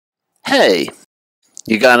Hey,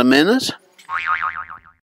 you got a minute?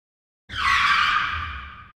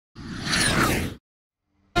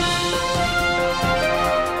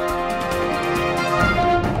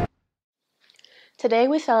 Today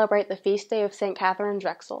we celebrate the feast day of St. Catherine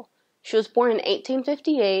Drexel. She was born in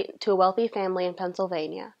 1858 to a wealthy family in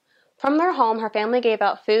Pennsylvania. From their home, her family gave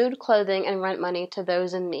out food, clothing, and rent money to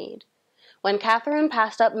those in need. When Catherine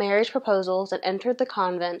passed up marriage proposals and entered the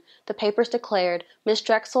convent, the papers declared, "Miss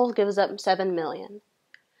Drexel gives up 7 million."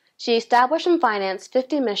 She established and financed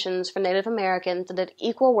 50 missions for Native Americans and did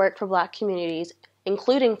equal work for Black communities,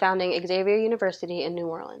 including founding Xavier University in New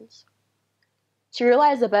Orleans. She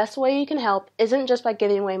realized the best way you can help isn't just by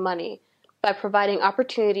giving away money, but by providing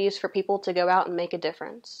opportunities for people to go out and make a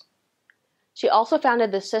difference. She also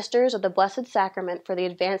founded the Sisters of the Blessed Sacrament for the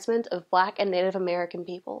advancement of Black and Native American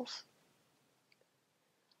peoples.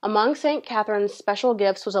 Among St. Catherine's special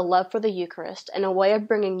gifts was a love for the Eucharist and a way of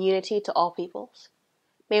bringing unity to all peoples.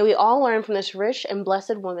 May we all learn from this rich and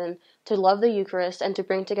blessed woman to love the Eucharist and to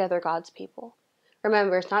bring together God's people.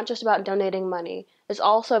 Remember, it's not just about donating money, it's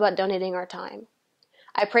also about donating our time.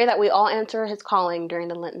 I pray that we all answer His calling during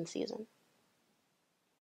the Lenten season.